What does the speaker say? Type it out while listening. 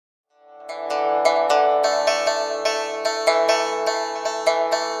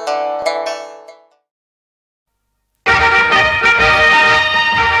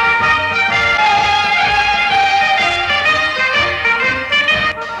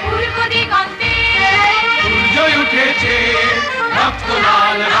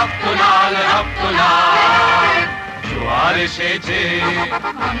জোয়ার এসেছে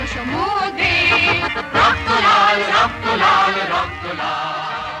সমুদ্রে রক্ত লাল রক্ত লাল রক্ত লাল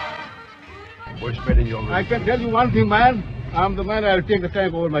I can tell you one thing, man. I'm the man. I'll take the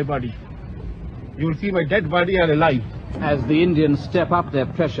tank over my body. You'll see my dead body and alive. As the Indians step up their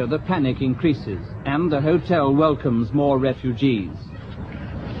pressure, the panic increases, and the hotel welcomes more refugees.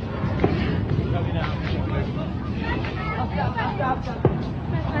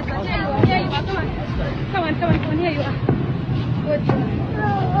 Come on, here you are. Good.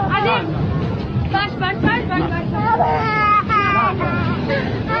 Adi, bash.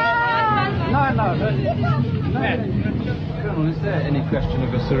 No. Colonel, is there any question of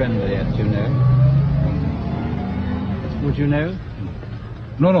a surrender yet, do you know? Would you know?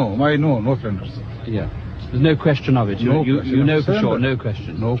 No, no surrenders. Yeah. There's no question of it. You know for sure, no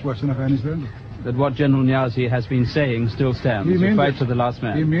question. No question of any surrender. That what General Niazi has been saying still stands. He means fight it. to the last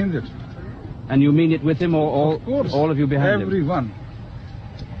man. He means it. And you mean it with him, or of course, all of you behind him? Everyone.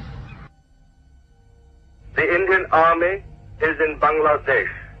 The Indian Army is in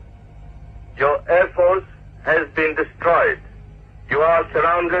Bangladesh. Your Air Force has been destroyed. You are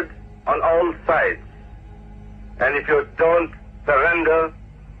surrounded on all sides. And if you don't surrender,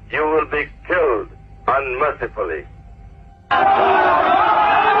 you will be killed unmercifully.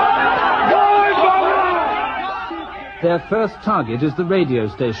 Their first target is the radio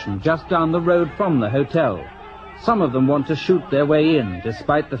station just down the road from the hotel. Some of them want to shoot their way in,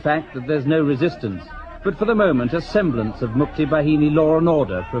 despite the fact that there's no resistance. But for the moment, a semblance of Mukti Bahini law and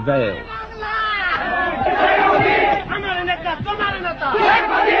order prevails.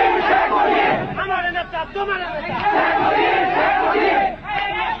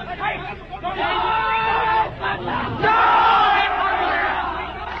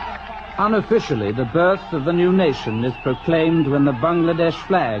 Unofficially, the birth of the new nation is proclaimed when the Bangladesh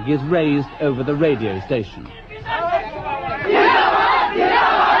flag is raised over the radio station.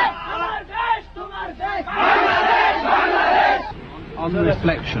 On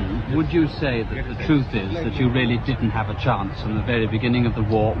reflection, would you say that the truth is that you really didn't have a chance from the very beginning of the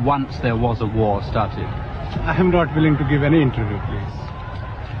war, once there was a war started? I am not willing to give any interview, please.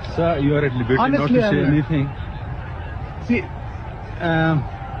 Sir, you are at liberty Honestly, not to say anything. See,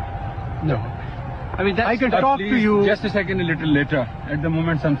 no. I mean, I can talk to you. Just a second, a little later. At the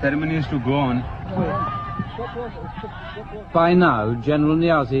moment, some ceremonies to go on. By now, General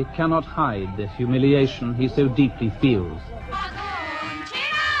Niazi cannot hide the humiliation he so deeply feels.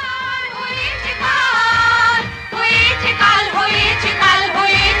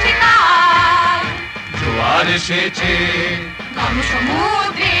 জোয়ার এসেছে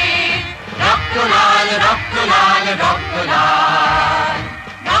সমুদ্রে রক্ত লাল রক্ত লাল রক্ত